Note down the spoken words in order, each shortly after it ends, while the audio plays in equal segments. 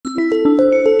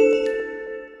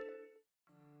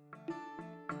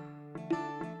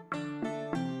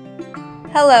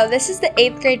Hello, this is the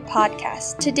 8th grade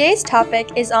podcast. Today's topic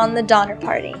is on the Donner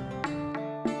Party.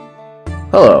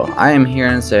 Hello, I am here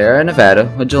in Sierra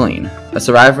Nevada with Jolene, a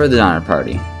survivor of the Donner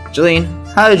Party. Jolene,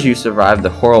 how did you survive the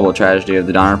horrible tragedy of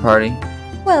the Donner Party?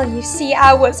 Well, you see,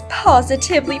 I was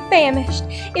positively famished.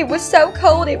 It was so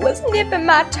cold it was nipping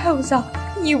my toes off.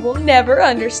 You will never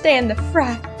understand the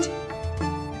fright.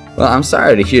 Well, I'm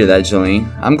sorry to hear that,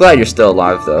 Jolene. I'm glad you're still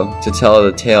alive, though, to tell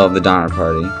the tale of the Donner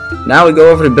Party. Now we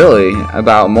go over to Billy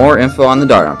about more info on the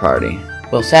Donner Party.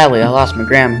 Well, sadly, I lost my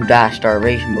grandma who died of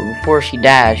starvation, but before she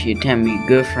died, she attempted to be a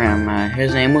good friend of mine.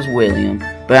 His name was William,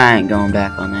 but I ain't going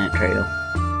back on that trail.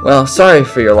 Well, sorry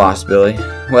for your loss, Billy.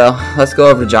 Well, let's go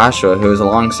over to Joshua, who is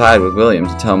alongside with William,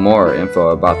 to tell more info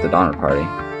about the Donner Party.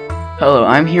 Hello,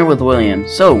 I'm here with William.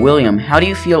 So, William, how do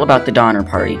you feel about the Donner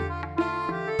Party?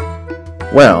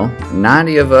 Well,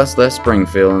 90 of us left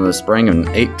Springfield in the spring of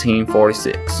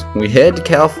 1846. We headed to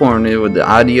California with the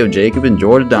idea of Jacob and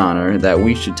George Donner that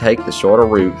we should take the shorter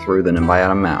route through the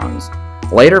Nevada mountains,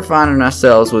 later finding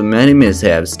ourselves with many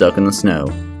mishaps stuck in the snow.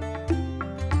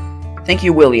 Thank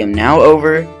you, William. Now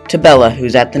over to Bella,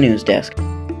 who's at the news desk.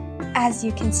 As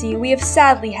you can see, we have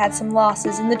sadly had some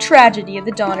losses in the tragedy of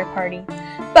the Donner Party,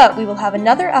 but we will have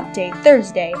another update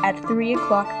Thursday at 3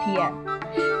 o'clock p.m.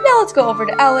 Now let's go over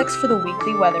to Alex for the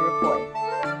weekly weather report.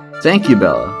 Thank you,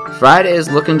 Bella. Friday is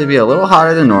looking to be a little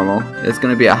hotter than normal. It's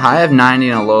going to be a high of 90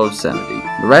 and a low of 70.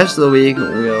 The rest of the week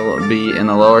will be in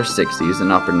the lower 60s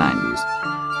and upper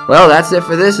 90s. Well, that's it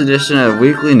for this edition of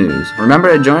Weekly News.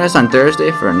 Remember to join us on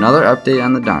Thursday for another update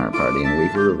on the Donner Party and the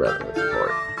weekly weather report.